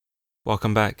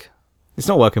Welcome back It's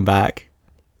not welcome back.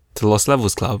 to the Lost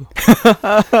Levels Club.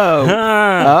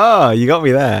 Oh, you got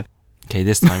me there. Okay,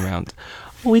 this time round,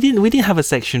 we didn't have a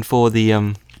section for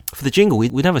the jingle. We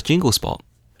didn't have a jingle spot.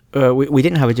 We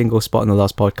didn't have a jingle spot in the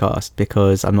last podcast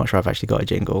because I'm not sure I've actually got a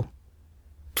jingle.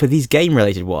 For these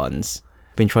game-related ones,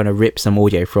 I've been trying to rip some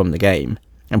audio from the game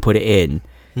and put it in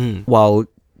while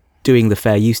doing the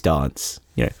fair use dance.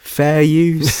 You know, fair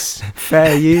use,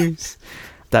 fair use.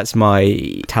 That's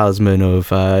my talisman of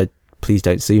please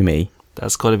don't sue me.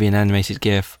 That's got to be an animated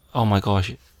GIF. Oh my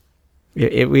gosh!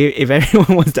 If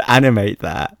anyone wants to animate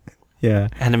that, yeah.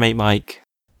 Animate Mike.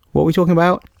 What are we talking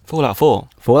about? Fallout 4.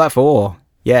 Fallout 4,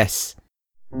 yes.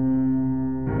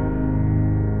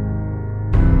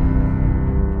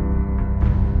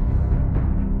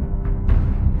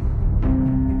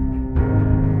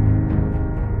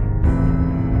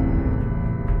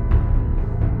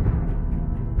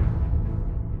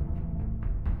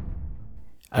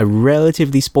 A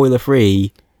relatively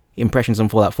spoiler-free impressions on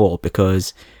Fallout 4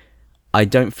 because I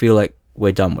don't feel like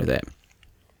we're done with it.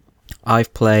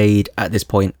 I've played, at this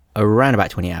point, around about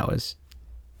 20 hours.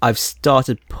 I've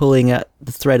started pulling at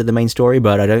the thread of the main story,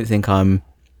 but I don't think I'm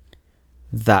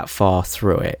that far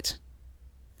through it.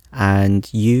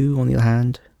 And you, on the other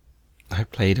hand? I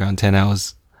played around 10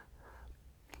 hours.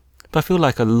 But I feel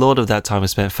like a lot of that time I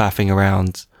spent faffing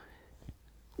around,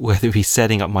 whether it be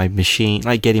setting up my machine,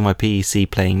 like getting my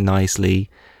PEC playing nicely,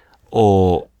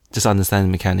 or just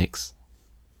understanding mechanics.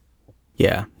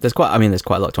 Yeah, there's quite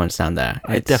a lot to understand there.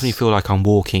 I definitely feel like I'm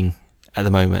walking at the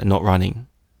moment and not running.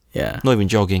 Yeah. Not even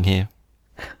jogging here.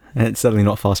 And it's certainly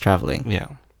not fast travelling. Yeah.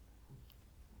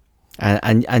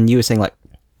 And you were saying, like,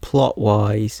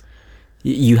 plot-wise,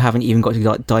 you haven't even got to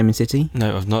like, Diamond City?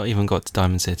 No, I've not even got to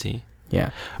Diamond City.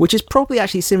 Yeah, which is probably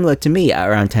actually similar to me at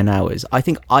around 10 hours. I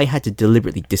think I had to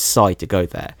deliberately decide to go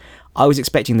there. I was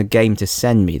expecting the game to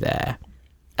send me there.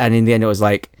 And in the end, it was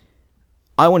like,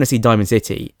 I want to see Diamond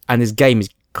City, and this game is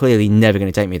clearly never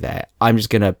going to take me there. I'm just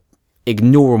going to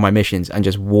ignore all my missions and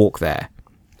just walk there.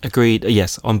 Agreed.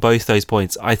 Yes, on both those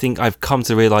points. I think I've come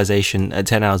to the realization at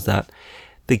 10 hours that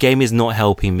the game is not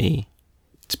helping me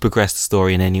to progress the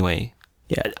story in any way.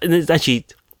 Yeah. And it's actually,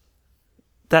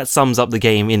 that sums up the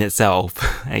game in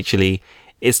itself, actually.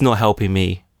 It's not helping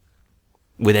me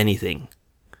with anything.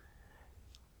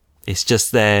 It's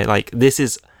just there, like, this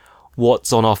is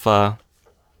what's on offer.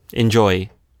 Enjoy.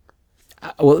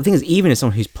 Well, the thing is, even as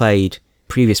someone who's played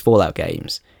previous Fallout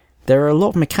games, there are a lot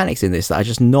of mechanics in this that are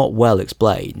just not well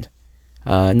explained.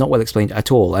 Not well explained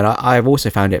at all. And I've also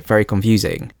found it very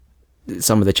confusing,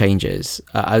 some of the changes.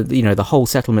 The whole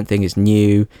settlement thing is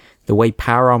new. The way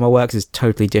power armor works is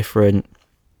totally different.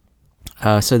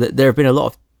 So that there have been a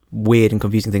lot of weird and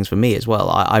confusing things for me as well.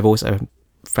 I've also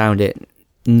found it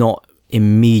not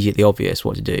immediately obvious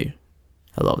what to do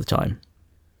a lot of the time.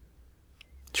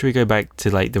 Should we go back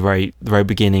to like the very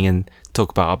beginning and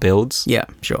talk about our builds? Yeah,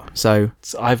 sure. So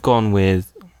I've gone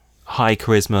with high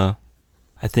charisma.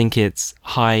 I think it's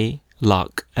high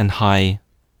luck and high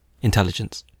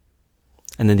intelligence.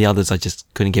 And then the others I just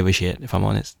couldn't give a shit, if I'm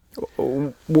honest.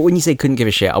 when you say couldn't give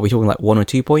a shit, are we talking like 1 or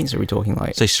 2 points? Or are we talking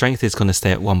like... So strength is going to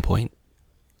stay at 1 point.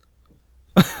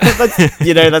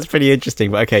 That's pretty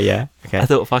interesting, but okay, yeah. Okay. I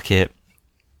thought, fuck it.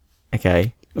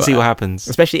 Okay. See what happens.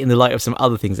 Especially in the light of some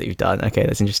other things that you've done. Okay,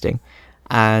 that's interesting.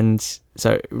 And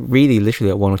so really literally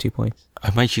at 1 or 2 points.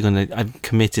 I'm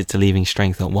committed to leaving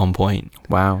strength at 1 point.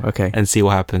 Wow, okay. And see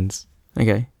what happens.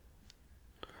 Okay.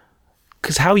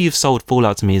 Because how you've sold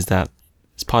Fallout to me is that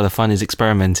it's part of the fun is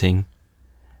experimenting.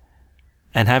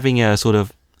 And having a sort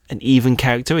of an even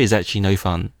character is actually no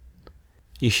fun.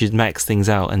 You should max things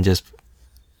out and just...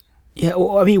 Yeah,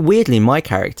 well, I mean, weirdly, my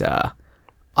character,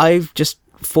 I've just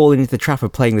fallen into the trap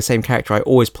of playing the same character I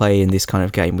always play in this kind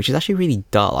of game, which is actually really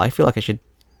dull. I feel like I should...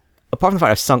 Apart from the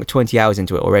fact I've sunk 20 hours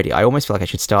into it already, I almost feel like I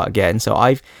should start again. So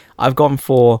I've gone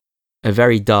for a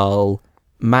very dull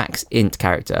max int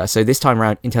character. So this time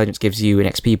around, intelligence gives you an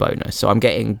XP bonus. So I'm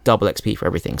getting double XP for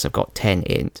everything. So I've got 10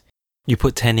 int. You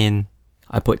put 10 in?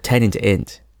 I put 10 into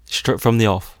int. From the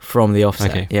off? From the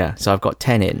offset, okay. Yeah. So I've got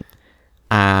 10 in.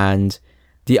 And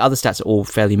the other stats are all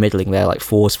fairly middling. They're like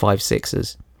 4s, 5s,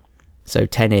 6s. So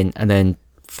 10 in and then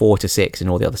 4 to 6 in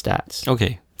all the other stats.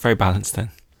 Okay. Very balanced then.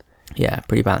 Yeah,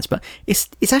 pretty balanced. But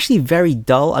it's actually very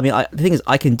dull. I mean, the thing is,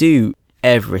 I can do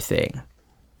everything,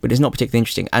 but it's not particularly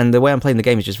interesting. And the way I'm playing the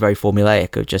game is just very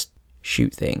formulaic of just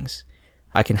shoot things.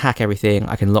 I can hack everything.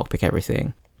 I can lockpick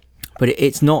everything. But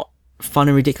it's not fun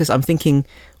and ridiculous. I'm thinking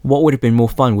what would have been more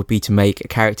fun would be to make a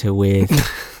character with,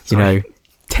 10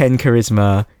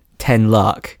 charisma, 10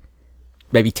 luck,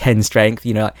 maybe 10 strength,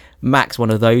 like max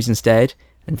one of those instead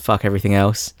and fuck everything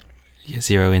else. Yeah,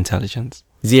 zero intelligence.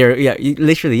 Zero, yeah,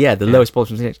 literally, yeah, the lowest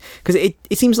possible intelligence. Because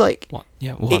it seems like What?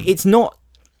 Yeah, one. it's not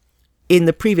in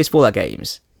the previous Fallout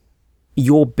games.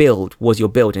 Your build was your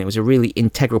build, and it was a really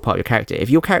integral part of your character. If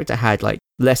your character had like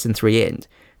less than 3 int,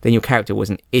 then your character was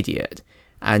an idiot,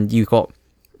 and you got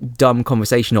dumb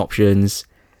conversation options,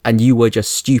 and you were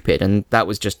just stupid, and that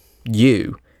was just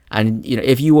you. And you know,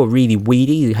 if you were really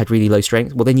weedy, you had really low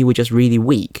strength, well, then you were just really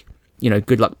weak. You know,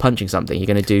 good luck punching something. You're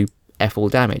going to do F all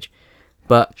damage.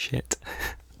 But Shit.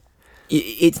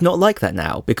 it's not like that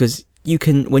now, because you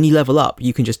can, when you level up,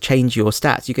 you can just change your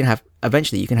stats. You can have,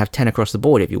 eventually you can have 10 across the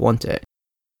board if you want it.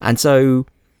 And so,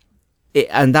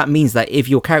 and that means that if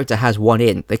your character has 1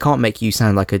 int, they can't make you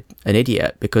sound like an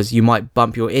idiot, because you might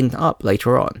bump your int up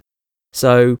later on.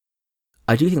 So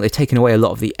I do think they've taken away a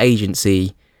lot of the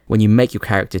agency when you make your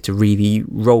character to really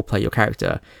roleplay your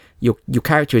character. Your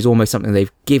character is almost something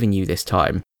they've given you this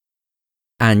time.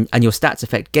 And your stats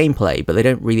affect gameplay, but they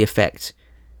don't really affect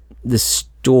the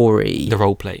story. The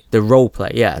roleplay. The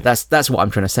roleplay, yeah. That's what I'm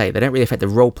trying to say. They don't really affect the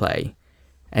roleplay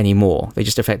anymore. They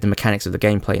just affect the mechanics of the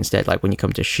gameplay instead, like when you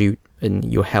come to shoot and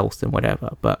your health and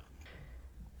whatever. But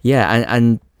yeah,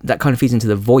 and that kind of feeds into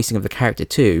the voicing of the character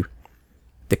too.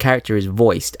 The character is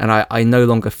voiced, and I no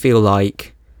longer feel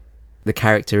like the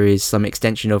character is some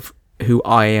extension of who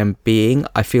I am being.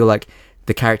 I feel like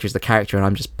the character is the character and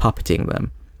I'm just puppeting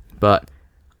them. But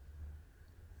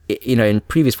you know, in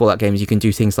previous Fallout games, you can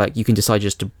do things like you can decide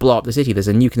just to blow up the city. There's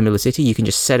a nuke in the middle of the city. You can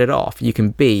just set it off. You can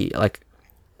be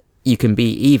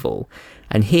evil.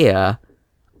 And here,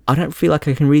 I don't feel like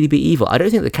I can really be evil. I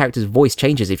don't think the character's voice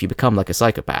changes if you become like a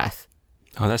psychopath.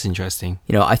 Oh, that's interesting.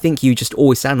 You know, I think you just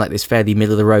always sound like this fairly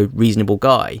middle of the road, reasonable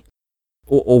guy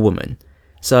or woman.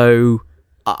 So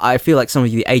I feel like some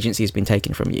of the agency has been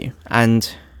taken from you. And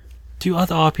do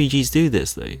other RPGs do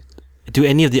this though? Do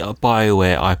any of the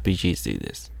BioWare RPGs do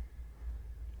this?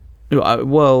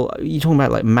 Well, you're talking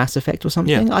about like Mass Effect or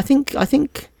something? Yeah. I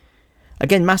think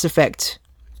again, Mass Effect,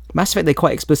 they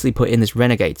quite explicitly put in this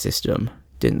Renegade system,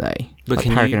 didn't they? But like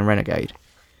Paragon and Renegade.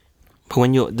 But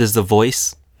when does the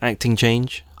voice acting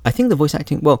change? I think the voice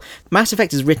acting, well, Mass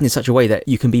Effect is written in such a way that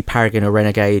you can be Paragon or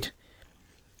Renegade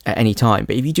at any time.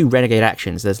 But if you do Renegade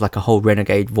actions, there's like a whole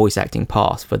Renegade voice acting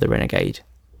path for the Renegade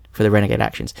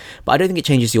actions. But I don't think it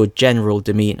changes your general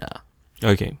demeanor.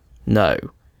 Okay. No.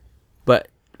 But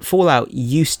Fallout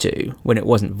used to, when it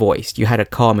wasn't voiced, you had a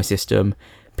karma system.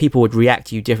 People would react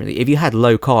to you differently. If you had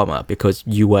low karma because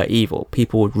you were evil,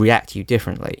 people would react to you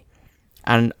differently.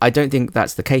 And I don't think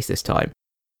that's the case this time.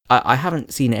 I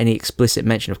haven't seen any explicit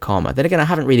mention of karma. Then again, I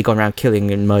haven't really gone around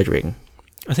killing and murdering.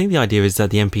 I think the idea is that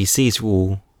the NPCs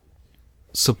will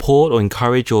support or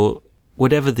encourage or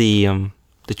whatever the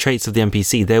traits of the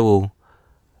NPC, they will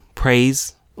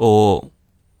praise or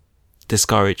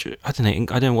discourage. I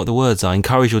don't know what the words are.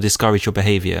 Encourage or discourage your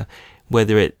behavior,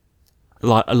 whether it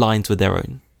aligns with their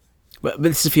own. But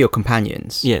this is for your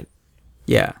companions. Yeah.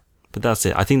 Yeah. But that's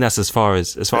it. I think that's as far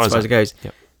as it goes.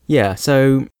 Yep. Yeah.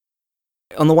 So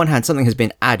on the one hand, something has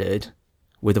been added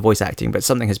with the voice acting, but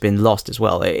something has been lost as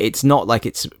well. It's not like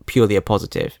it's purely a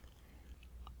positive.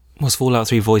 Was Fallout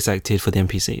 3 voice acted for the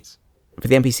NPCs? For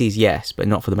the NPCs, yes, but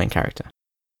not for the main character.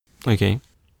 Okay.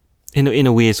 In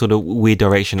a weird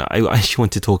direction, I actually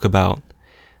want to talk about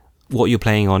what you're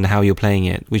playing on, how you're playing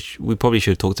it, which we probably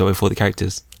should have talked about before the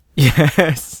characters.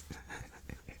 Yes.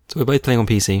 So we're both playing on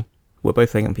PC. We're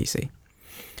both playing on PC.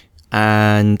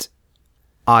 And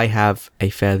I have a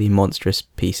fairly monstrous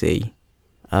PC.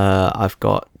 I've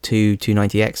got two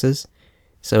 290Xs,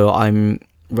 so I'm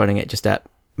running it just at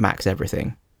max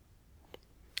everything.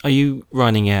 Are you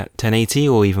running at 1080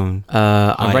 or even...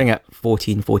 I'm running at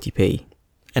 1440p.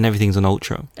 And everything's on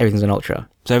Ultra? Everything's on Ultra.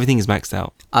 So everything is maxed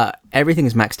out? Everything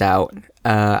is maxed out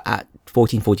at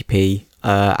 1440p,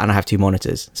 and I have 2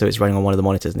 monitors. So it's running on one of the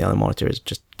monitors, and the other monitor is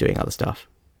just doing other stuff.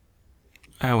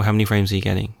 Oh, how many frames are you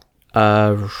getting?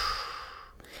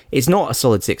 It's not a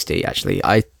solid 60, actually.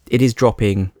 It is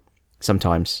dropping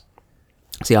sometimes.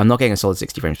 See, I'm not getting a solid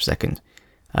 60 frames per second.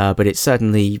 But it's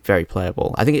certainly very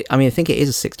playable. I think it is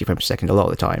a 60 frames per second a lot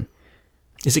of the time.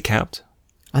 Is it capped?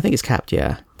 I think it's capped,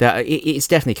 yeah. It's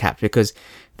definitely capped because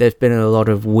there's been a lot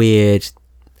of weird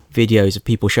videos of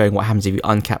people showing what happens if you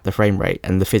uncap the frame rate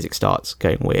and the physics starts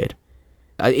going weird.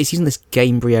 It's using this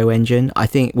Gamebryo engine, I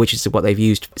think, which is what they've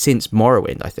used since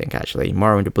Morrowind, I think, actually.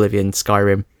 Morrowind, Oblivion,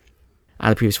 Skyrim,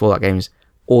 and the previous Fallout games,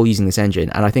 all using this engine.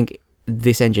 And I think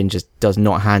this engine just does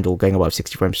not handle going above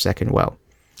 60 frames per second well.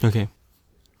 Okay.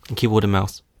 And keyboard and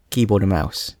mouse? Keyboard and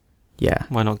mouse, yeah.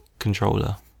 Why not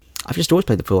controller? I've just always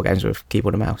played the Fallout games with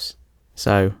keyboard and mouse.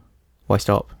 So, why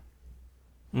stop?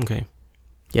 Okay.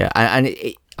 Yeah, and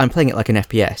I'm playing it like an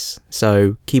FPS,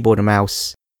 so keyboard and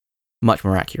mouse, much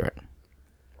more accurate.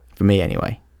 For me,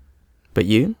 anyway. But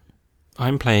you? I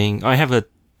have a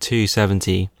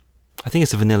 270. I think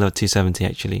it's a vanilla 270,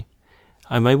 actually.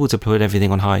 I'm able to put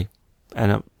everything on high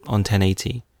and on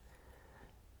 1080.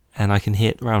 And I can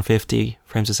hit around 50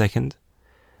 frames a second.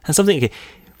 And something, okay,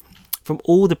 from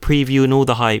all the preview and all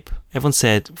the hype, everyone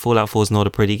said Fallout 4 is not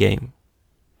a pretty game.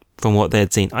 From what they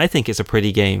had seen, I think it's a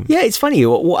pretty game. Yeah, it's funny.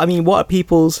 I mean, what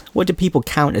do people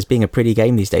count as being a pretty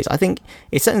game these days? I think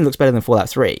it certainly looks better than Fallout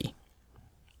 3.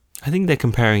 I think they're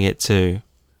comparing it to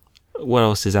what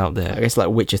else is out there. I guess like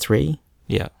Witcher 3.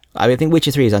 Yeah. I mean, I think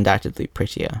Witcher 3 is undoubtedly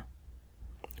prettier.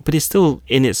 But it's still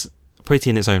pretty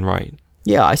in its own right.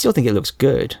 Yeah, I still think it looks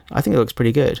good. I think it looks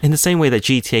pretty good. In the same way that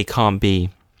GTA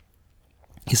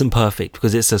isn't perfect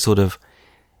because it's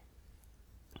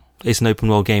an open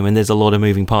world game and there's a lot of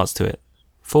moving parts to it.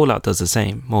 Fallout does the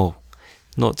same. Or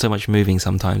not so much moving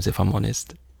sometimes, if I'm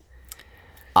honest.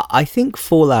 I think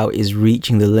Fallout is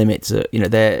reaching the limits of,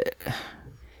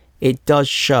 it does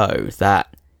show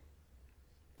that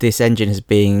this engine is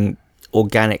being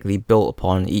organically built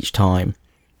upon each time,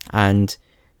 and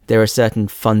there are certain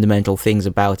fundamental things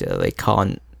about it that they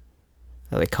can't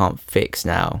fix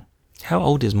now. How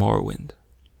old is Morrowind?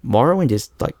 Morrowind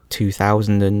is like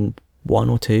 2001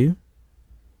 or 2.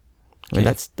 I mean,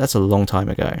 that's a long time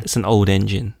ago. It's an old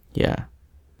engine. Yeah.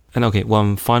 And okay,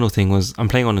 one final thing was I'm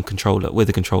playing on a controller, with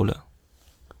a controller.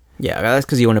 Yeah, that's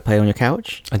because you want to play on your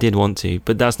couch? I did want to,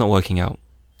 but that's not working out.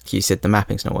 You said the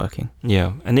mapping's not working.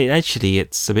 Yeah, and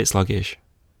it's a bit sluggish.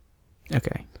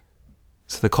 Okay.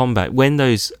 So the combat, when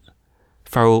those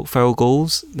feral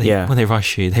ghouls, when they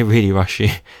rush you, they really rush you.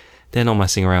 They're not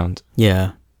messing around.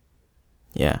 Yeah.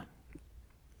 Yeah.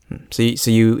 So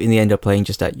you in the end are playing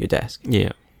just at your desk?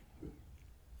 Yeah.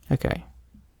 Okay.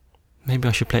 Maybe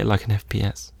I should play it like an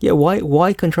FPS. Yeah,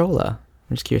 why controller?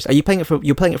 I'm just curious. You're playing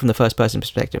it from the first person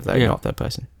perspective though, not third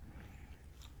person.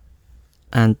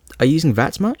 And are you using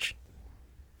VATS much?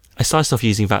 I started off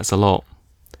using VATS a lot,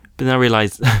 but then I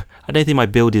realised I don't think my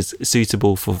build is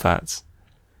suitable for VATS.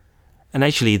 And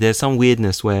actually, there's some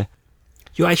weirdness where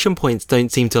your action points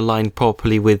don't seem to align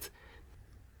properly with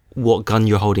what gun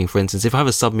you're holding. For instance, if I have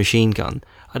a submachine gun,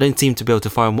 I don't seem to be able to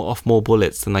fire off more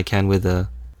bullets than I can with a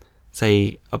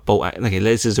bolt. Okay,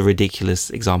 this is a ridiculous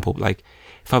example. Like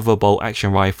if I have a bolt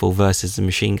action rifle versus a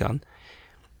machine gun,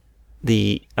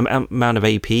 the amount of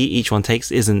AP each one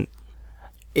takes isn't.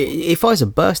 It fires a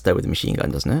burst though with a machine gun,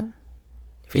 doesn't it?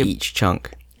 For each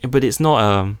chunk. But it's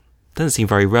not. Doesn't seem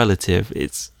very relative.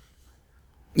 It's.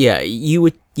 Yeah, you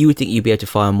would think you'd be able to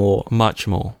fire more. Much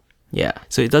more. Yeah.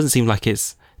 So it doesn't seem like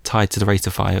it's tied to the rate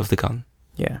of fire of the gun.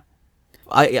 Yeah.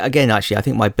 I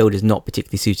think my build is not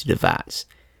particularly suited to VATS.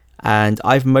 And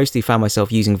I've mostly found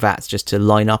myself using VATS just to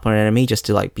line up on an enemy, just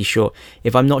to like be sure.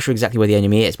 If I'm not sure exactly where the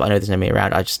enemy is, but I know there's an enemy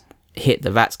around, I just hit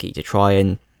the VATS key to try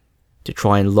and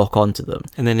lock onto them.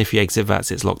 And then if you exit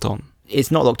VATS, it's locked on.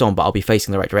 It's not locked on, but I'll be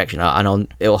facing the right direction, and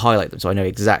it'll highlight them, so I know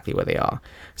exactly where they are.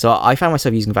 So I found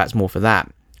myself using VATS more for that.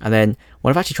 And then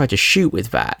when I've actually tried to shoot with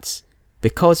VATS,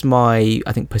 because my,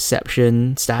 I think,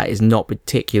 perception stat is not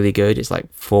particularly good, it's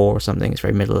like 4 or something, it's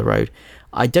very middle of the road,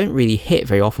 I don't really hit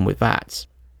very often with VATS.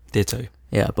 Ditto.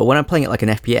 Yeah, but when I'm playing it like an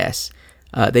FPS,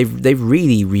 they've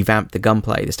really revamped the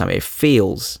gunplay this time. It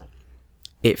feels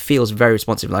very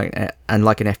responsive like an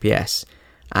FPS,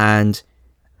 and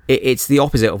it's the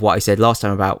opposite of what I said last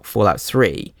time about Fallout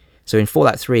 3. So in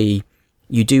Fallout 3,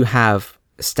 you do have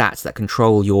stats that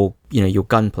control your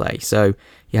gunplay. So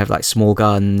you have like small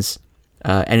guns,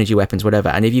 energy weapons, whatever.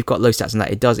 And if you've got low stats on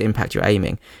that, it does impact your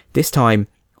aiming. This time,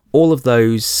 all of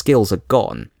those skills are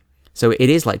gone. So it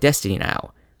is like Destiny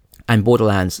now. And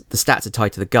Borderlands, the stats are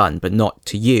tied to the gun, but not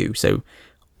to you. So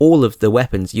all of the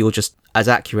weapons, you're just as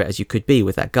accurate as you could be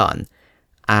with that gun.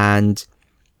 And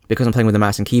because I'm playing with a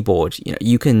mouse and keyboard,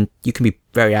 you can be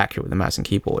very accurate with a mouse and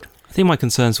keyboard. I think my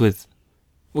concerns with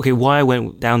why I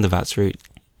went down the VATS route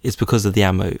is because of the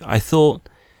ammo. I thought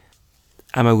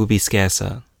ammo would be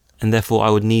scarcer, and therefore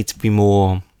I would need to be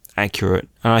more accurate.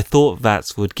 And I thought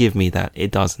VATS would give me that.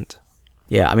 It doesn't.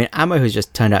 Yeah, I mean, ammo has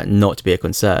just turned out not to be a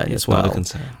concern as well. It's not a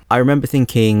concern. I remember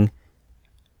thinking,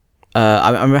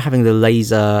 I remember having the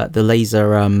laser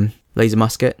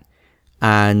musket,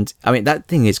 and I mean that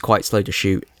thing is quite slow to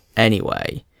shoot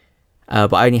anyway.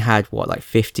 But I only had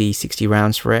 50, 60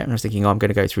 rounds for it, and I was thinking, I'm going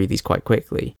to go through these quite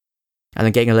quickly. And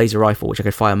then getting a laser rifle, which I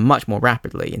could fire much more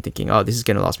rapidly, and thinking, this is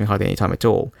going to last me hardly any time at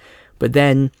all. But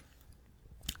then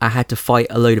I had to fight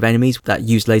a load of enemies that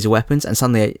used laser weapons, and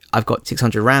suddenly I've got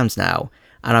 600 rounds now,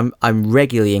 and I'm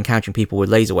regularly encountering people with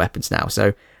laser weapons now,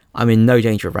 so I'm in no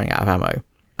danger of running out of ammo.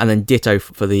 And then ditto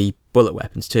for the bullet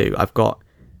weapons too.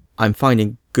 I'm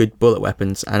finding good bullet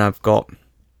weapons, and I've got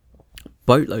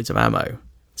boatloads of ammo,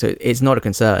 so it's not a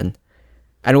concern.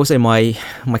 And also my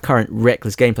current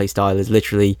reckless gameplay style is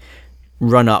literally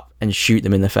run up and shoot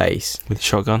them in the face. With a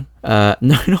shotgun? No,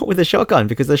 not with a shotgun,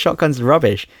 because the shotgun's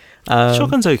rubbish.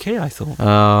 Shotgun's okay, I thought.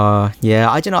 Yeah,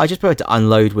 I don't know. I just prefer to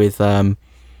unload with.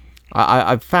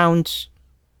 I've found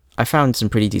some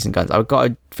pretty decent guns. I've got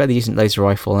a fairly decent laser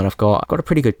rifle, and I've got a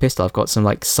pretty good pistol. I've got some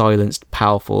like silenced,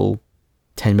 powerful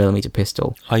 10mm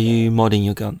pistol. Are you modding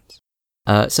your guns?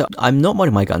 So I'm not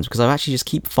modding my guns because I actually just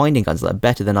keep finding guns that are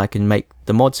better than I can make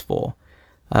the mods for.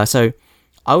 So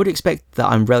I would expect that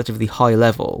I'm relatively high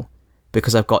level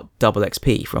because I've got double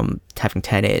XP from having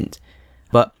 10 int.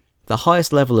 But the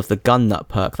highest level of the gun nut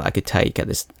perk that I could take at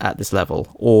this level,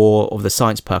 or of the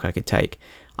science perk I could take,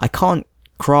 I can't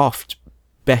craft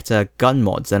better gun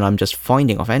mods than I'm just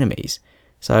finding off enemies.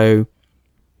 So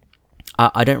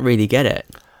I don't really get it.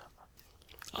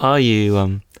 Are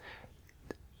you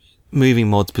moving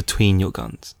mods between your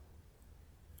guns?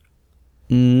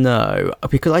 No,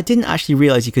 because I didn't actually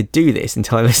realise you could do this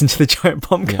until I listened to the Giant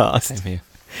Bombcast. Yeah, same here.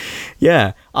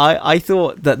 Yeah, I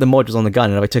thought that the mod was on the gun,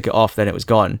 and if I took it off, then it was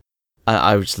gone.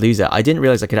 I would just lose it. I didn't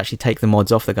realise I could actually take the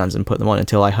mods off the guns and put them on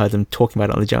until I heard them talking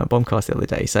about it on the Giant Bombcast the other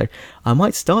day. So I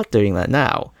might start doing that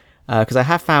now, because I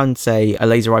have found, say, a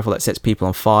laser rifle that sets people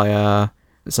on fire,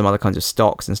 some other kinds of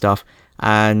stocks and stuff,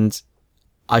 and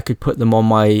I could put them on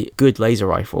my good laser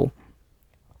rifle,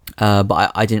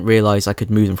 but I didn't realise I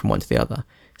could move them from one to the other.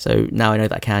 So now I know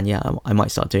that I can. Yeah, I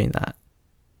might start doing that.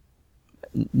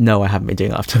 No, I haven't been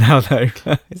doing it up to now, though.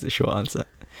 Is the short answer.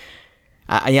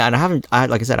 Yeah, and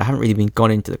like I said, I haven't really been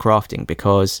gone into the crafting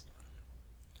because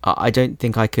I don't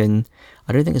think I can.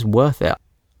 I don't think it's worth it.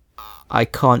 I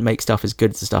can't make stuff as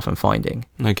good as the stuff I'm finding.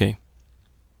 Okay.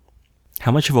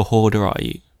 How much of a hoarder are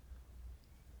you?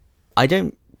 I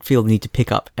don't feel the need to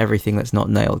pick up everything that's not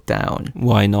nailed down.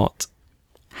 Why not?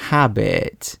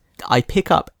 Habit. I pick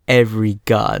up every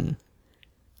gun.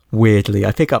 Weirdly,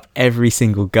 I pick up every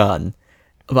single gun,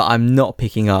 but I'm not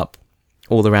picking up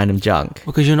all the random junk.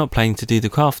 Because you're not planning to do the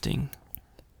crafting.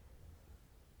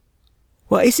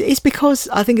 Well, it's because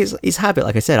I think it's habit.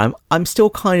 Like I said, I'm still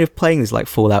kind of playing this like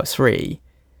Fallout 3,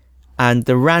 and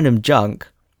the random junk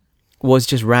was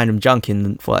just random junk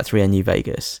in Fallout 3 and New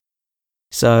Vegas.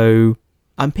 So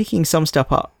I'm picking some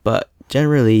stuff up, but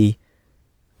generally,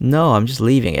 no, I'm just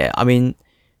leaving it. I mean,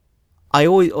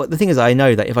 the thing is, I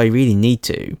know that if I really need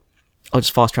to, I'll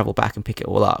just fast travel back and pick it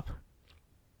all up.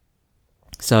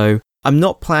 So I'm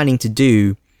not planning to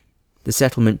do the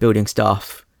settlement building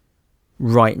stuff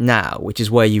right now, which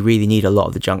is where you really need a lot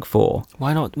of the junk for.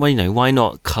 Why not? Well, why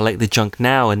not collect the junk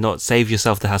now and not save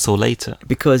yourself the hassle later?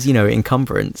 Because,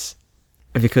 encumbrance.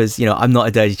 Because, I'm not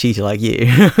a dirty cheater like you.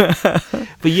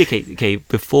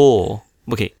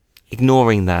 But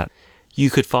ignoring that, you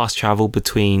could fast travel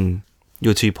between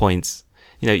your 2 points.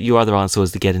 Your other answer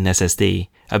was to get an SSD,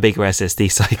 a bigger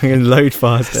SSD, so you can load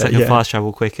faster. So you can fast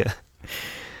travel quicker.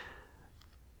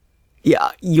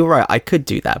 Yeah, you're right. I could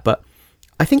do that, but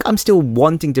I think I'm still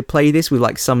wanting to play this with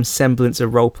like some semblance of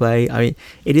roleplay. I mean,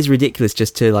 it is ridiculous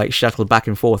just to like shuttle back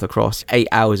and forth across 8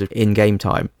 hours of in-game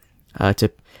time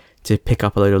to pick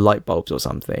up a load of light bulbs or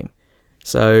something.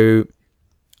 So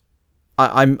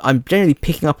I'm generally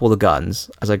picking up all the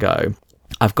guns as I go.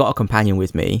 I've got a companion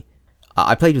with me.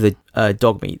 I played with a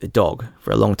Dogmeat, the dog, for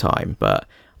a long time, but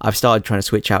I've started trying to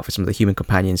switch out for some of the human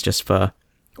companions just for,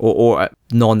 or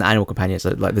non-animal companions,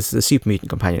 like there's the super mutant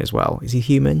companion as well. Is he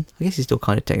human? I guess he's still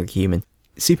kind of technically human.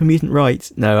 Super mutant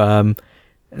rights? No,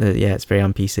 yeah, it's very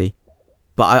un-PC.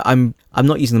 But I'm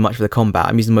not using them much for the combat.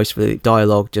 I'm using them most for the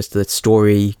dialogue, just the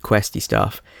story, questy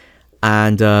stuff,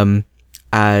 and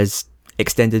as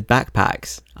extended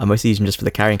backpacks. I mostly use them just for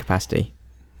the carrying capacity.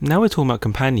 Now we're talking about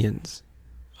companions.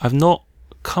 I've not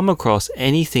come across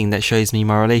anything that shows me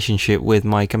my relationship with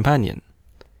my companion.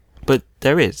 But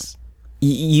there is.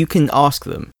 You can ask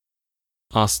them.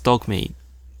 Ask Dogmeat. You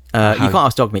can't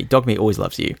ask Dogmeat. Dogmeat always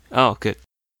loves you. Oh, good.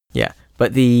 Yeah,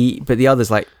 but the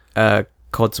others like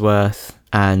Codsworth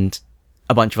and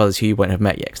a bunch of others who you won't have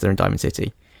met yet because they're in Diamond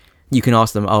City. You can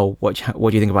ask them, what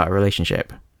do you think about a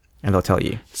relationship? And they'll tell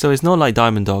you. So it's not like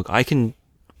Diamond Dog. I can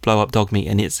blow up Dogmeat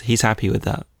and he's happy with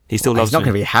that. He still loves me. He's not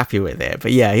going to be happy with it,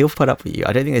 but yeah, he'll put up with you.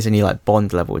 I don't think there's any like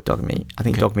bond level with Dogmeat. I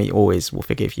think Dogmeat always will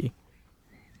forgive you.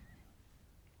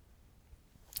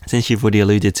 Since you've already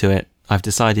alluded to it, I've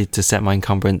decided to set my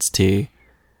encumbrance to...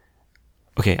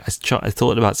 Okay, I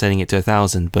thought about setting it to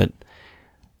 1,000, but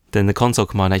then the console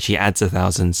command actually adds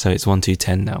 1,000, so it's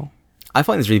 1,210 now. I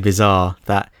find this really bizarre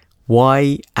that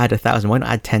why add 1,000? Why not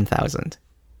add 10,000?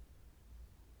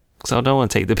 because I don't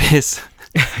want to take the piss.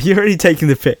 You're already taking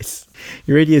the piss.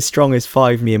 You're already as strong as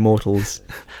 5 mere mortals.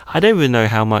 I don't even know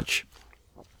how much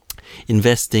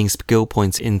investing skill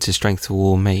points into strength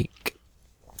will make.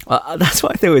 That's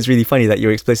what I thought was really funny, that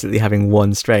you're explicitly having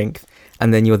 1 strength,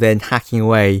 and then you're then hacking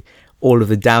away all of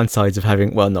the downsides of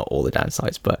having, well, not all the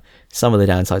downsides, but some of the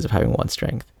downsides of having 1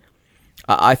 strength.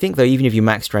 I think, though, even if you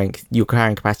max strength, your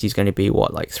carrying capacity is going to be,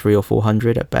 what, like 300 or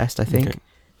 400 at best, I think. Okay.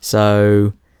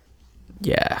 So,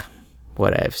 yeah,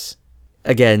 whatevs.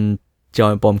 Again,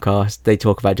 Giant Bombcast, they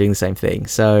talk about doing the same thing.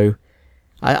 So,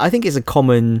 I think it's a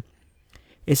common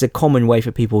way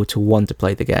for people to want to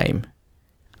play the game.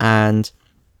 And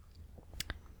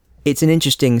it's an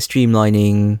interesting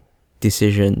streamlining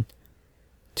decision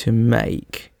to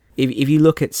make. If you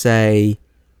look at, say,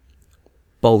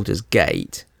 Baldur's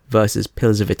Gate versus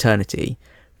Pillars of Eternity,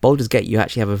 Baldur's Gate, you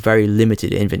actually have a very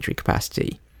limited inventory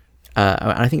capacity.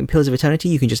 And I think in Pillars of Eternity,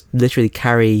 you can just literally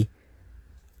carry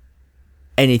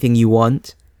anything you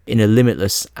want in a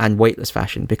limitless and weightless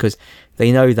fashion, because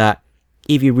they know that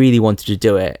if you really wanted to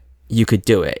do it, you could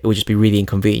do it. It would just be really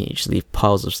inconvenient. You just leave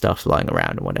piles of stuff lying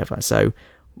around and whatever. So,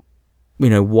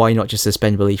 why not just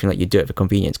suspend belief and let you do it for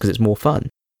convenience? Because it's more fun.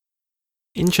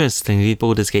 Interestingly,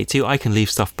 Baldur's Gate 2, I can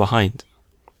leave stuff behind.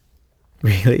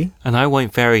 Really? And I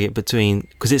won't vary it between,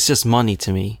 because it's just money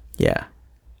to me. Yeah.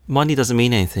 Money doesn't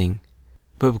mean anything,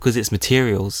 but because it's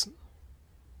materials,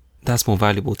 that's more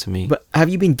valuable to me. But have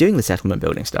you been doing the settlement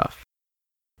building stuff?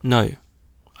 No.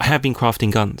 I have been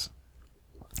crafting guns.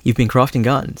 You've been crafting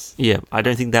guns? Yeah, I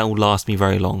don't think that will last me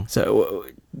very long. So,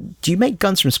 do you make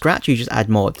guns from scratch, or you just add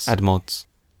mods? Add mods.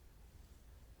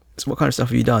 So what kind of stuff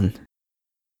have you done?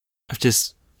 I've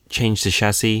just changed the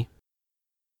chassis,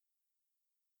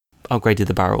 upgraded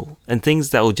the barrel, and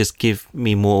things that will just give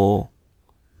me more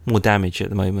damage at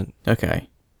the moment. Okay.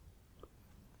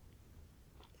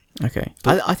 I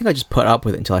think I just put up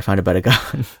with it until I found a better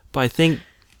gun. But I think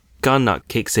gun nut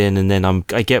kicks in, and then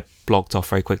I get blocked off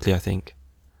very quickly, I think.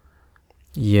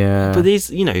 Yeah. But these,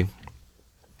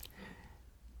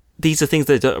 these are things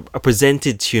that are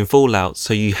presented to you in Fallout,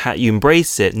 so you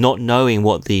embrace it, not knowing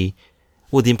what the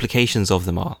implications of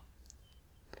them are.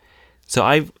 So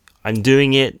I'm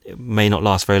doing it. It may not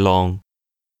last very long.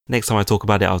 Next time I talk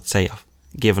about it, I'll say I've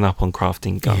given up on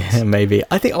crafting guns. Yeah, maybe.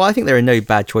 I think there are no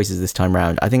bad choices this time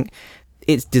round. I think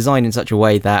it's designed in such a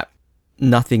way that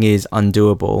nothing is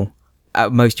undoable.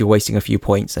 At most, you're wasting a few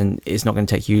points, and it's not going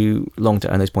to take you long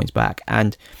to earn those points back.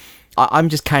 And I'm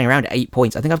just carrying around 8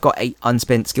 points. I think I've got 8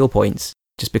 unspent skill points,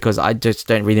 just because I just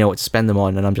don't really know what to spend them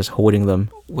on, and I'm just hoarding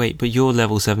them. Wait, but you're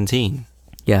level 17.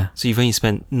 Yeah. So you've only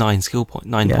spent 9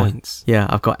 points. Yeah,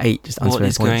 I've got 8 just unspent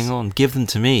points. What is going on? Give them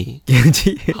to me.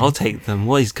 I'll take them.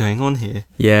 What is going on here?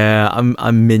 Yeah,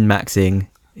 I'm min-maxing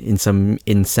in some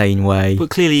insane way. But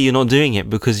clearly you're not doing it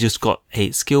because you've just got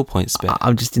 8 skill points spent.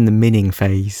 I'm just in the minning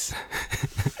phase.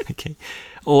 Okay.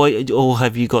 Or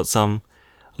have you got some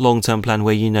long-term plan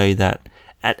where you know that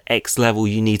at X level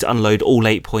you need to unload all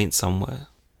 8 points somewhere?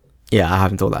 Yeah, I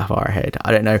haven't thought that far ahead.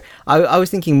 I don't know. I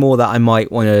was thinking more that I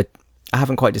might want to... I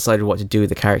haven't quite decided what to do with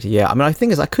the character yet. I mean, I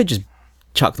think I could just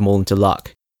chuck them all into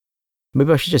luck.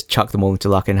 Maybe I should just chuck them all into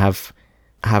luck and have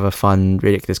a fun,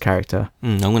 ridiculous character.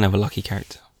 I'm going to have a lucky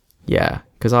character. Yeah,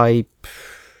 because like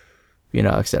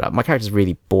I said, my character's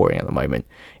really boring at the moment.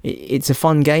 It's a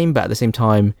fun game, but at the same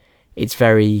time, it's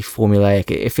very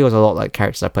formulaic. It feels a lot like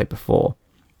characters I played before.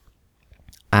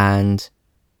 And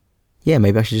yeah,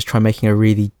 maybe I should just try making a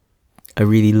really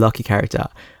lucky character.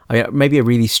 I mean, maybe a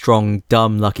really strong,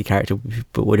 dumb, lucky character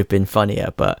would have been funnier,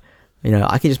 but,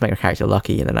 I can just make a character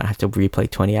lucky and then I have to replay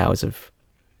 20 hours of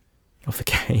the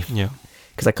game. Yeah.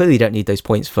 Because I clearly don't need those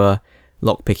points for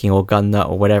lockpicking or gun nut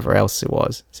or whatever else it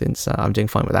was, since I'm doing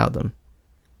fine without them.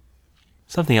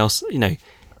 Something else,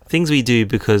 things we do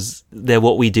because they're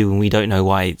what we do and we don't know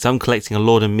why. So I'm collecting a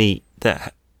lot of meat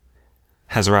that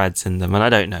has rads in them and I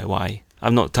don't know why.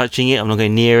 I'm not touching it, I'm not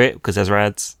going near it because there's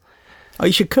rads. Oh,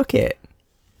 you should cook it.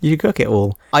 You should cook it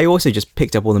all. I also just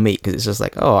picked up all the meat because it's just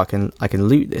like, oh, I can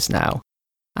loot this now.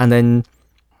 And then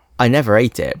I never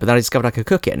ate it, but then I discovered I could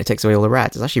cook it and it takes away all the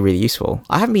rads. It's actually really useful.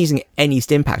 I haven't been using any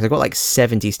stim packs. I've got like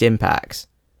 70 stim packs.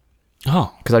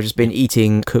 Oh. Because I've just been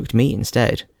eating cooked meat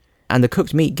instead. And the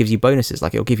cooked meat gives you bonuses,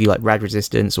 like it'll give you like rad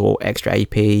resistance or extra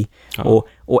AP or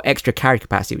extra carry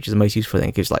capacity, which is the most useful thing.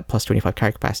 It gives like plus 25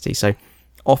 carry capacity. So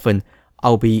often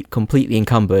I'll be completely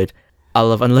encumbered.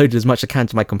 I'll have unloaded as much as I can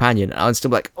to my companion, and I'll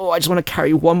still be like, oh, I just want to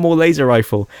carry one more laser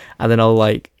rifle. And then I'll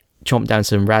like chomp down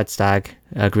some radstag,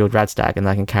 grilled radstag, and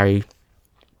I can carry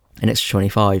an extra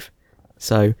 25.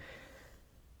 So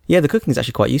yeah, the cooking is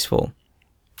actually quite useful.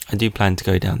 I do plan to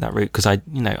go down that route because I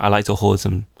like to hoard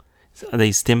some Are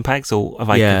they stim packs or have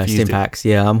I Yeah, confused stim packs.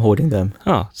 Yeah, I'm hoarding them.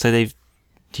 Oh, so they've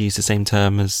used the same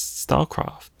term as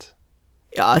StarCraft.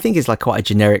 I think it's like quite a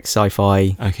generic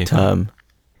sci-fi Okay, term.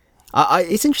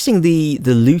 It's interesting the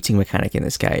looting mechanic in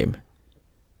this game.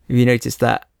 Have you noticed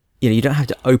that you don't have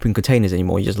to open containers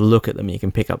anymore? You just look at them and you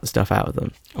can pick up the stuff out of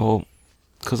them. Well,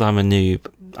 because I'm a noob,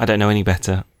 I don't know any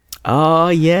better. Oh,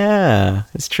 yeah,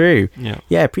 it's true.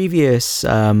 Yeah. Previous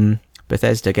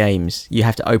Bethesda games, you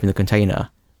have to open the container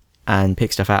and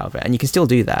pick stuff out of it. And you can still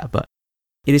do that, but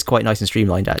it is quite nice and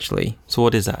streamlined, actually. So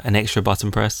what is that? An extra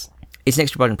button press? It's an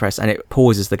extra button press, and it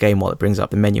pauses the game while it brings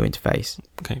up the menu interface.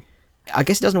 Okay. I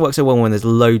guess it doesn't work so well when there's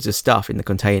loads of stuff in the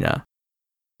container,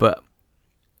 but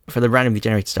for the randomly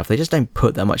generated stuff, they just don't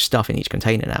put that much stuff in each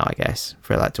container now, I guess,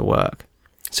 for that to work.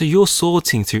 So you're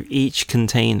sorting through each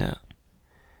container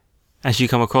as you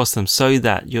come across them, so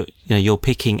that you're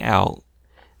picking out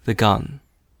the gun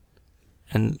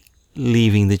and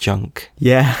leaving the junk.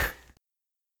 Yeah.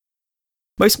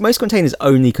 Most containers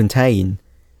only contain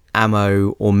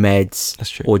ammo or meds. That's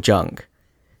true. Or junk.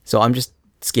 So I'm just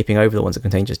skipping over the ones that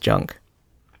contain just junk.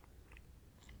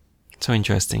 So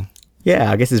interesting.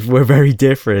 Yeah, I guess we're very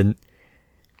different.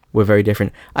 We're very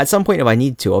different. At some point, if I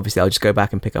need to, obviously, I'll just go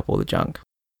back and pick up all the junk.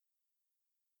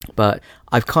 But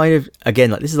I've kind of, again,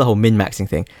 like this is the whole min-maxing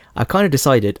thing. I've kind of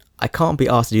decided I can't be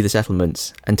asked to do the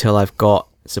settlements until I've got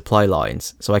supply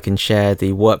lines, so I can share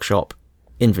the workshop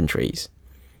inventories.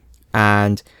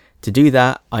 And to do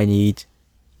that, I need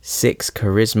 6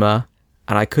 charisma,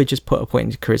 and I could just put a point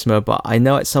into charisma, but I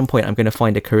know at some point I'm going to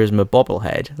find a charisma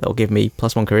bobblehead that'll give me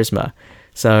 +1 charisma.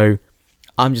 So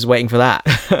I'm just waiting for that.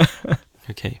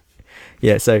 Okay.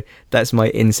 Yeah, so that's my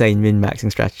insane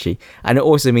min-maxing strategy. And it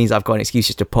also means I've got an excuse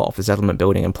just to put off the settlement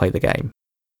building and play the game.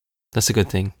 That's a good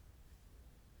thing.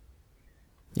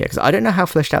 Yeah, because I don't know how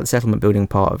fleshed out the settlement building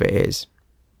part of it is.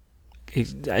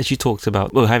 As you talked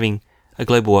about, having a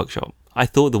global workshop. I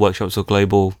thought the workshops were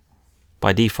global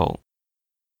by default.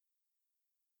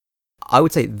 I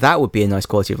would say that would be a nice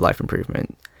quality of life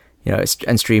improvement. And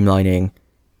streamlining.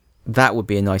 That would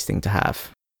be a nice thing to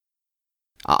have.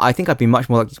 I think I'd be much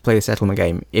more likely to play the settlement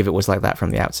game if it was like that from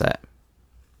the outset.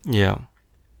 Yeah.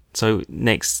 So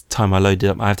next time I load it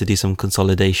up, I have to do some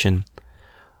consolidation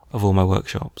of all my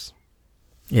workshops.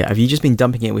 Yeah, have you just been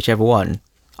dumping it in whichever one?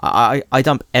 I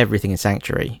dump everything in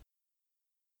Sanctuary.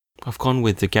 I've gone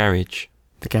with the garage.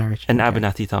 The garage? And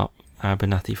okay.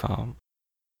 Abernathy Farm.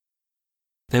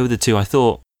 They were the two I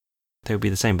thought they would be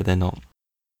the same, but they're not.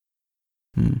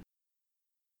 Do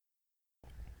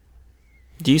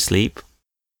you sleep?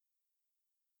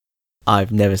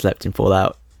 I've never slept in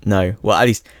Fallout. No. Well, at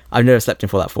least I've never slept in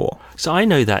Fallout 4. So I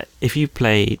know that if you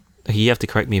play, you have to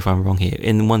correct me if I'm wrong here,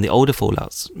 in one of the older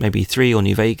Fallouts, maybe 3 or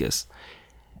New Vegas,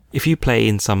 if you play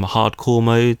in some hardcore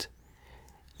mode,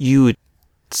 you would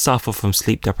suffer from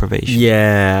sleep deprivation.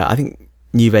 Yeah, I think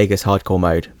New Vegas hardcore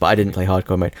mode, but I didn't play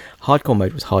hardcore mode. Hardcore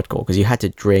mode was hardcore because you had to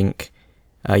drink,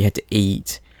 you had to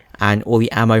eat, and all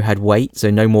the ammo had weight, so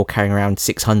no more carrying around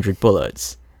 600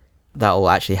 bullets. That'll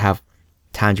actually have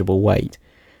tangible weight.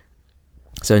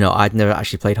 So no, I'd never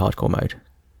actually played hardcore mode.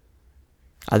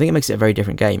 I think it makes it a very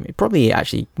different game. It's probably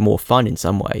actually more fun in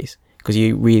some ways, because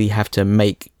you really have to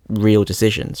make real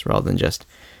decisions rather than just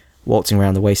waltzing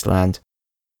around the wasteland.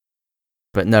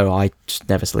 But no, I just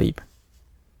never sleep.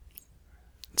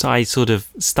 So I sort of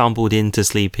stumbled into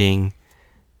sleeping,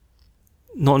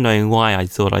 not knowing why. I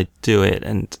thought I'd do it,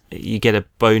 and you get a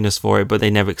bonus for it, but they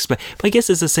never explain. But I guess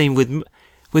it's the same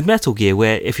with Metal Gear,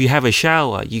 where if you have a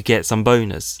shower, you get some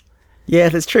bonus. Yeah,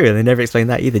 that's true, and they never explain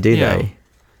that either, do they?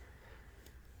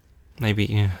 Maybe,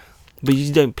 yeah. But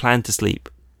you don't plan to sleep.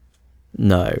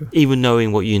 No. Even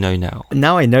knowing what you know now.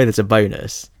 Now I know there's a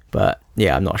bonus, but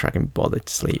yeah, I'm not sure I can bother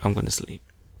to sleep. I'm going to sleep.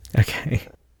 Okay.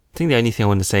 I think the only thing I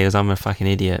want to say is I'm a fucking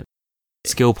idiot.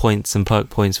 Skill points and perk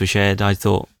points were shared. I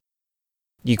thought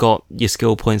you got your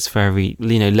skill points for every,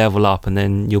 level up, and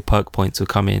then your perk points will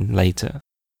come in later.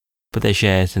 But they're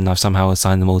shared, and I've somehow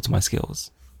assigned them all to my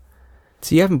skills.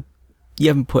 So you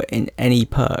haven't put in any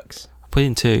perks? I put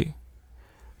in 2.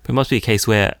 But it must be a case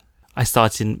where I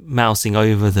started mousing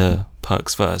over the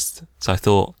perks first. So I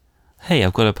thought, hey,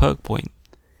 I've got a perk point.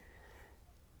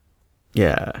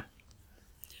 Yeah.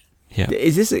 Yeah.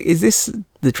 Is this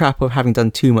the trap of having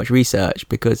done too much research?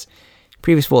 Because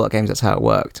previous Fallout games, that's how it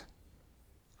worked.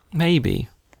 Maybe.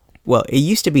 Well, it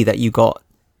used to be that you got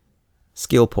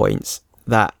skill points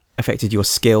that affected your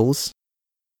skills,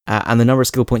 and the number of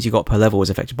skill points you got per level was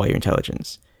affected by your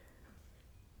intelligence.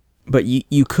 But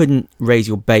you couldn't raise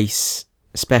your base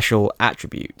special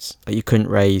attributes. Like you couldn't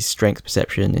raise strength,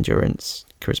 perception, endurance,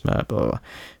 charisma, blah, blah, blah.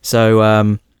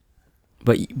 So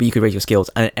but you could raise your skills,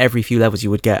 and at every few levels you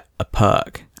would get a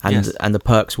perk, and the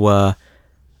perks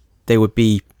they would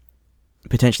be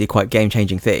potentially quite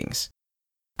game-changing things.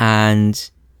 And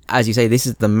as you say, this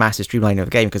is the massive streamlining of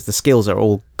the game, because the skills are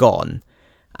all gone,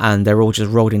 and they're all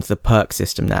just rolled into the perk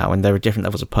system now, and there are different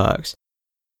levels of perks.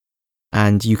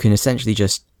 And you can essentially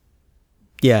just,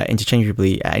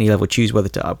 interchangeably at any level choose whether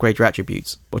to upgrade your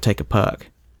attributes or take a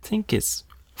perk. I think it's,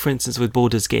 for instance, with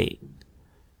Baldur's Gate,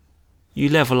 you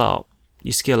level up,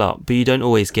 you skill up, but you don't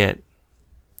always get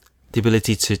the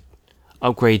ability to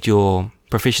upgrade your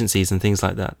proficiencies and things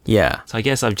like that. Yeah. So I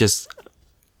guess I've just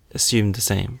assumed the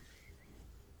same.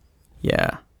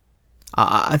 Yeah.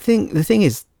 I think the thing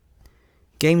is,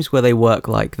 games where they work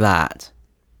like that,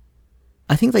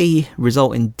 I think they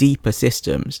result in deeper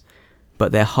systems,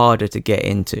 but they're harder to get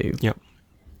into. Yep.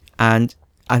 And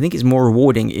I think it's more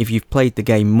rewarding if you've played the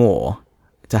game more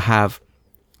to have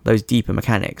those deeper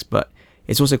mechanics, but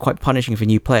it's also quite punishing for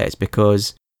new players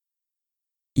because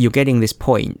you're getting this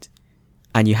point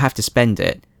and you have to spend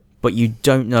it, but you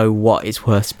don't know what it's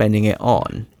worth spending it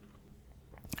on.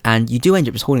 And you do end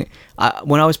up just holding it.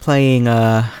 When I was playing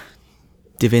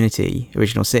Divinity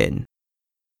Original Sin,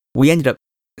 we ended up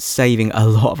saving a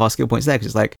lot of our skill points there because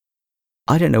it's like,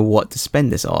 I don't know what to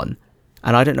spend this on,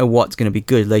 and I don't know what's going to be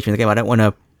good later in the game. I don't want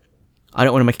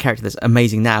to make a character that's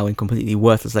amazing now and completely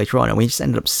worthless later on. And we just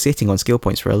ended up sitting on skill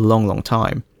points for a long, long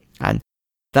time. And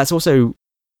that's also,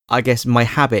 I guess, my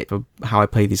habit of how I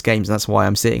play these games. And that's why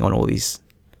I'm sitting on all these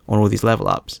level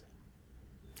ups.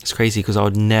 It's crazy because I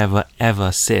would never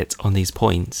ever sit on these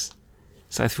points.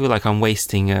 So I feel like I'm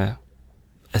wasting a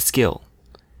skill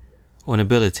or an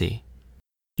ability.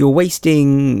 You're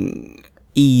wasting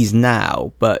ease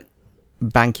now, but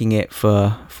banking it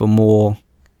for more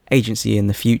agency in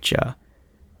the future.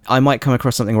 I might come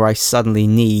across something where I suddenly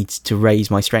need to raise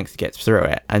my strength to get through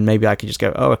it, and maybe I could just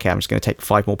go, oh, okay, I'm just going to take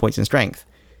 5 more points in strength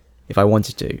if I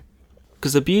wanted to.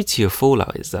 Because the beauty of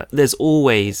Fallout is that there's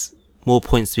always more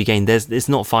points to be gained. It's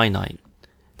not finite.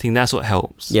 I think that's what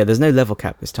helps. Yeah, there's no level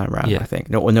cap this time around, I think.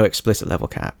 No explicit level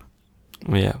cap.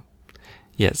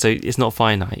 Yeah, so it's not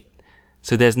finite.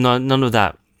 So there's none of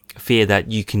that fear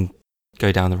that you can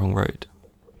go down the wrong road.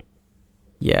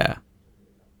 Yeah.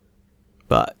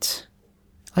 But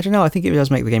I don't know, I think it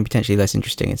does make the game potentially less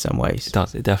interesting in some ways. It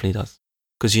does, it definitely does.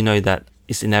 Because you know that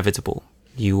it's inevitable.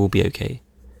 You will be okay.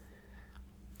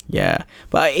 Yeah,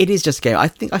 but it is just a game. I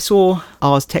think I saw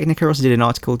Ars Technica also did an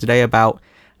article today about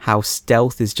how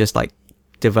stealth is just like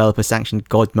developer sanctioned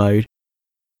God mode.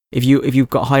 If you've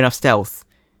got high enough stealth,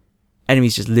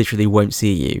 enemies just literally won't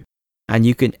see you. And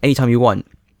you can, anytime you want,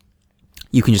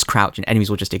 you can just crouch and enemies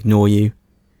will just ignore you.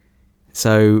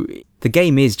 So the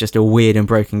game is just a weird and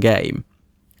broken game.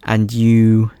 And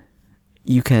you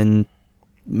can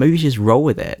maybe just roll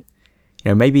with it.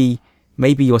 You know, maybe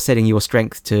you're setting your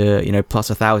strength to, you know, plus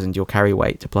 1,000, your carry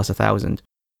weight to plus 1,000.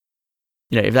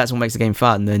 You know, if that's what makes the game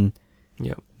fun, then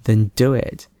do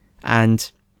it.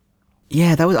 And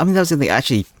yeah, that was something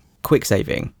actually quick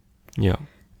saving. Yeah.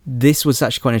 This was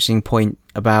actually quite an interesting point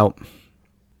about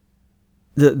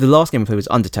the last game I played was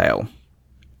Undertale.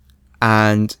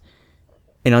 And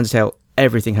in Undertale,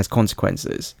 everything has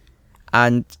consequences.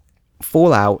 And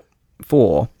Fallout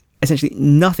 4, essentially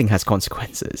nothing has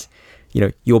consequences. You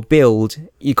know, your build,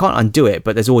 you can't undo it,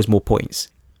 but there's always more points.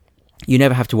 You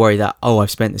never have to worry that, oh, I've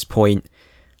spent this point,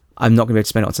 I'm not going to be able to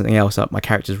spend it on something else, my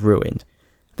character's ruined.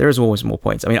 There is always more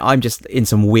points. I mean, I'm just in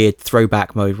some weird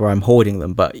throwback mode where I'm hoarding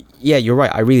them, but yeah, you're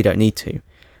right, I really don't need to.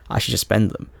 I should just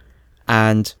spend them.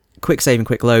 And quick save and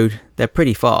quick load, they're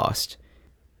pretty fast.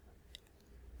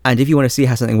 And if you want to see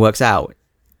how something works out,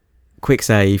 quick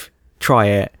save, try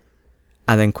it,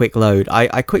 and then quick load.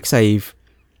 I quick save.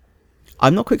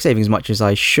 I'm not quick saving as much as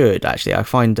I should, actually. I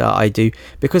find I do,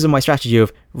 because of my strategy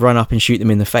of run up and shoot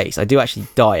them in the face, I do actually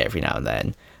die every now and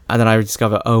then. And then I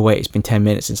discover, oh wait, it's been 10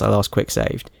 minutes since I last quick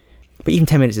saved. But even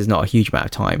 10 minutes is not a huge amount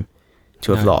of time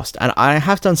to have lost. And I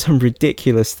have done some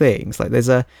ridiculous things. Like there's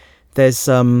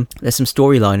some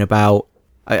storyline about,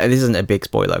 this isn't a big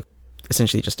spoiler,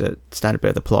 essentially just a standard bit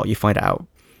of the plot. You find out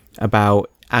about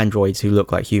androids who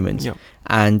look like humans,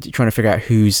 and you're trying to figure out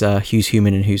who's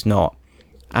human and who's not.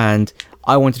 And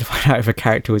I wanted to find out if a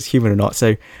character was human or not,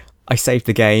 so I saved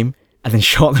the game and then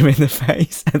shot them in the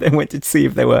face and then went to see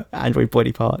if they were android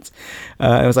body parts.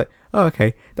 I was like, oh,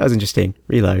 okay, that was interesting.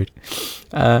 Reload.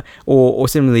 Or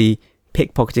similarly,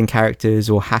 pickpocketing characters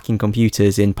or hacking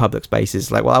computers in public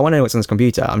spaces. Like, well, I want to know what's on this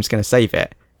computer. I'm just going to save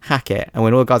it, hack it, and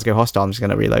when all the guards go hostile, I'm just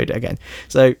going to reload it again.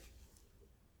 So,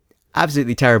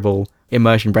 absolutely terrible,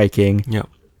 immersion breaking. Yeah.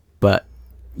 But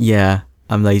yeah,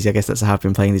 I'm lazy. I guess that's how I've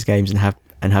been playing these games and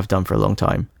have done for a long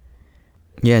time.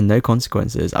 Yeah, no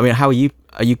consequences. I mean, how are you?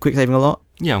 Are you quick saving a lot?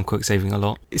 Yeah, I'm quick saving a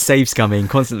lot. Save scumming,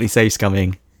 constantly save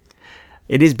scumming.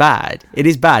 It is bad. It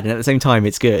is bad, and at the same time,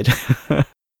 it's good.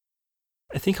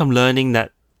 I think I'm learning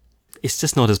that it's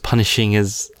just not as punishing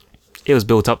as it was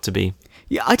built up to be.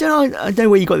 Yeah, I don't know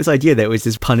where you got this idea that it was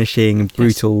this punishing,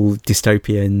 brutal,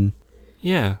 dystopian.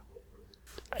 Yeah.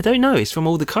 I don't know. It's from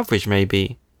all the coverage,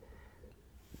 maybe.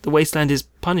 The Wasteland is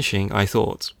punishing, I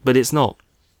thought, but it's not.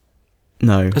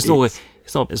 No. It's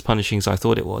not as punishing as I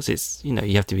thought it was. It's,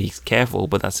 you have to be careful,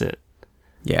 but that's it.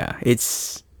 Yeah,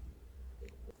 it's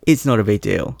not a big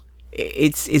deal.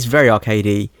 It's very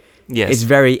arcadey. Yes. It's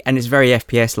very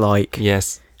FPS-like.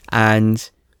 Yes. And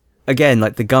again,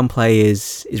 like the gunplay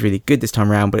is really good this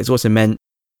time around, but it's also meant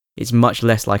it's much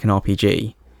less like an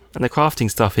RPG. And the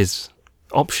crafting stuff is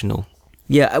optional.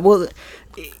 Yeah, well,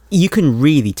 you can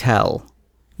really tell.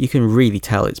 You can really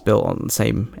tell it's built on the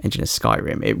same engine as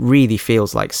Skyrim. It really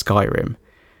feels like Skyrim.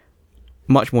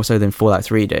 Much more so than Fallout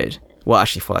 3 did. Well,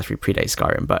 actually, Fallout 3 predates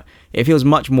Skyrim, but it feels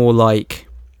much more like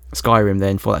Skyrim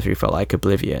than Fallout 3 felt like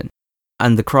Oblivion.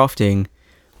 And the crafting,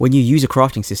 when you use a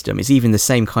crafting system, it's even the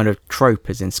same kind of trope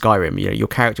as in Skyrim. Your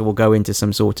character will go into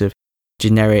some sort of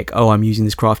generic, I'm using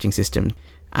this crafting system,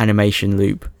 animation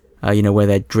loop, where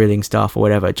they're drilling stuff or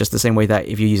whatever. Just the same way that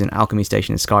if you use an alchemy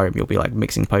station in Skyrim, you'll be like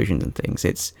mixing potions and things.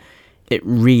 It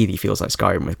really feels like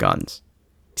Skyrim with guns.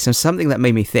 So something that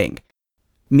made me think,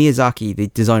 Miyazaki, the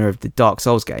designer of the Dark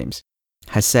Souls games,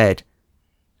 has said,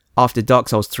 after Dark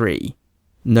Souls 3,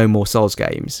 no more Souls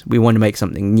games. We want to make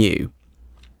something new.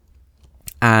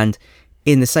 And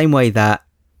in the same way that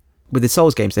with the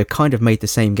Souls games, they've kind of made the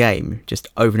same game just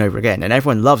over and over again, and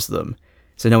everyone loves them,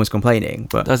 so no one's complaining.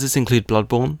 But does this include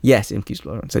Bloodborne? Yes, it includes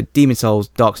Bloodborne. So Demon Souls,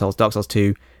 Dark Souls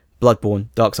 2, Bloodborne,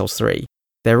 Dark Souls 3.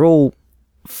 They're all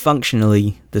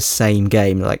functionally the same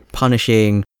game, like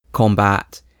punishing,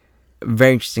 combat,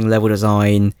 very interesting level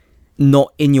design,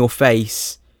 not in your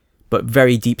face, but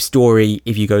very deep story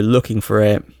if you go looking for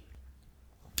it.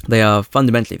 They are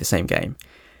fundamentally the same game.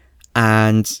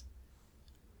 And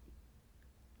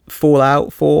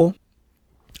Fallout 4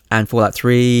 and Fallout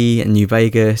 3 and New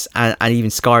Vegas and even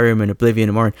Skyrim and Oblivion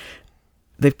and Morrowind,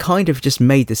 they've kind of just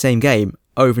made the same game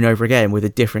over and over again with a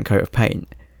different coat of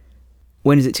paint.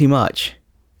 When is it too much?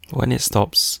 When it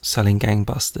stops selling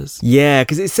gangbusters. Yeah,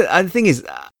 because the thing is,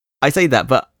 I say that,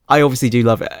 but I obviously do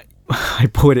love it. I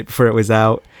bought it before it was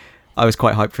out. I was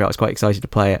quite hyped for it. I was quite excited to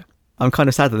play it. I'm kind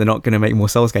of sad that they're not going to make more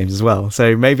Souls games as well.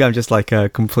 So maybe I'm just like a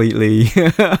completely...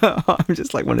 I'm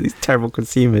just like one of these terrible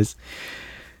consumers.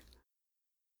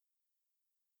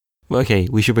 Well, okay,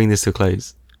 we should bring this to a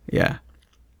close. Yeah.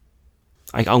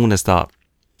 I want to start.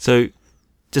 So,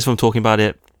 just from talking about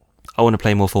it, I want to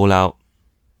play more Fallout.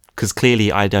 Because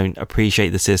clearly I don't appreciate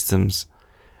the systems.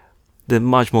 They're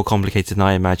much more complicated than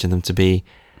I imagine them to be.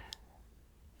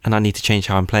 And I need to change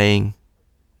how I'm playing.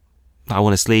 I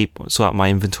want to sleep, sort out my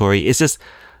inventory. It's just,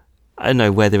 I don't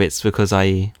know whether it's because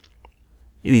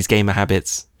these gamer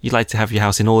habits, you like to have your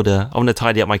house in order. I want to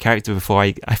tidy up my character before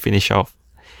I finish off.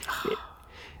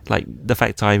 Like the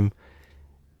fact I've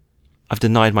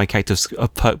denied my character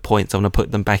of perk points, I want to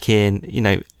put them back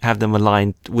in, have them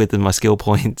aligned with my skill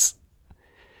points.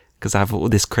 Because I have all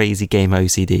this crazy game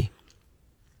OCD.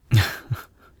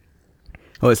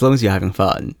 Well, as long as you're having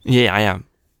fun. Yeah,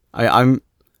 I am.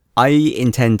 I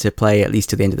intend to play at least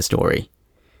to the end of the story.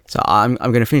 So I'm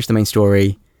going to finish the main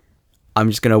story. I'm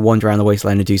just going to wander around the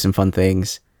wasteland and do some fun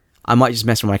things. I might just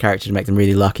mess with my character to make them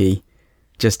really lucky,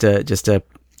 just to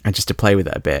play with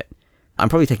it a bit. I'm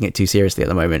probably taking it too seriously at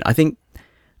the moment. I think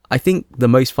the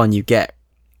most fun you get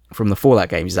from the Fallout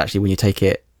games is actually when you take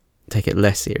it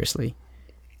less seriously.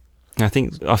 I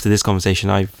think after this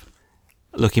conversation,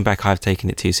 looking back, I've taken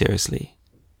it too seriously.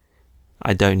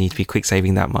 I don't need to be quick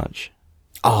saving that much.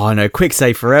 Oh no, quick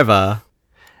save forever.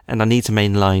 And I need to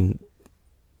mainline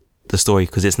the story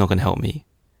because it's not going to help me.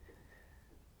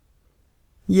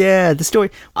 Yeah, the story.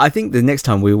 I think the next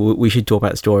time we should talk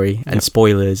about the story and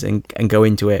spoilers and go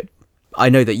into it. I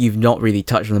know that you've not really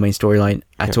touched on the main storyline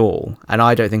at all, and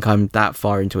I don't think I'm that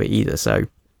far into it either. So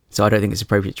I don't think it's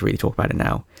appropriate to really talk about it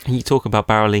now. And you talk about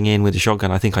barreling in with a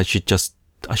shotgun. I think I should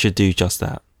do just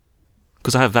that.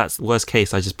 Because I have VATS. Worst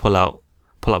case, I just pull out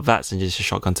VATS and just a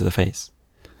shotgun to the face.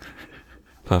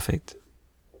 Perfect.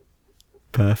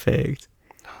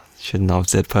 Shouldn't have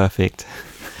said perfect.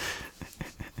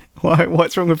 Why?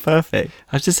 What's wrong with perfect?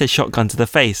 I've just said shotgun to the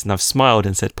face and I've smiled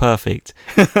and said perfect.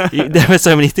 There are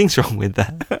so many things wrong with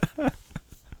that.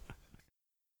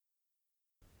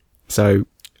 So,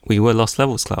 we were Lost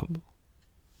Levels Club.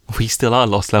 We still are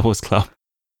Lost Levels Club.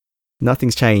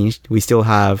 Nothing's changed. We still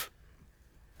have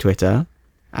Twitter,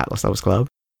 @Lost Levels Club.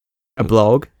 A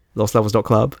blog,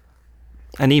 lostlevels.club.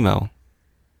 An email.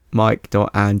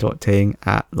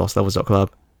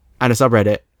 mike.and.ting@lostlevels.club. And a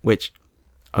subreddit, which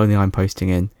only I'm posting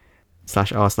in,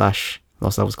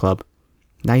 /r/lostlevelsclub.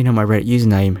 Now you know my Reddit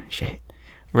username. Shit.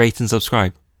 Rate and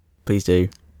subscribe. Please do.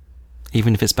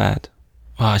 Even if it's bad.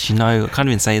 Oh, actually, no, I can't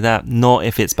even say that. Not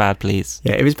if it's bad, please.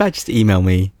 Yeah, if it's bad, just email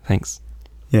me. Thanks.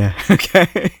 Yeah,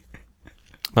 okay.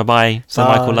 Bye-bye. So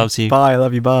Bye. Michael loves you. Bye, I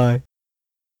love you, bye.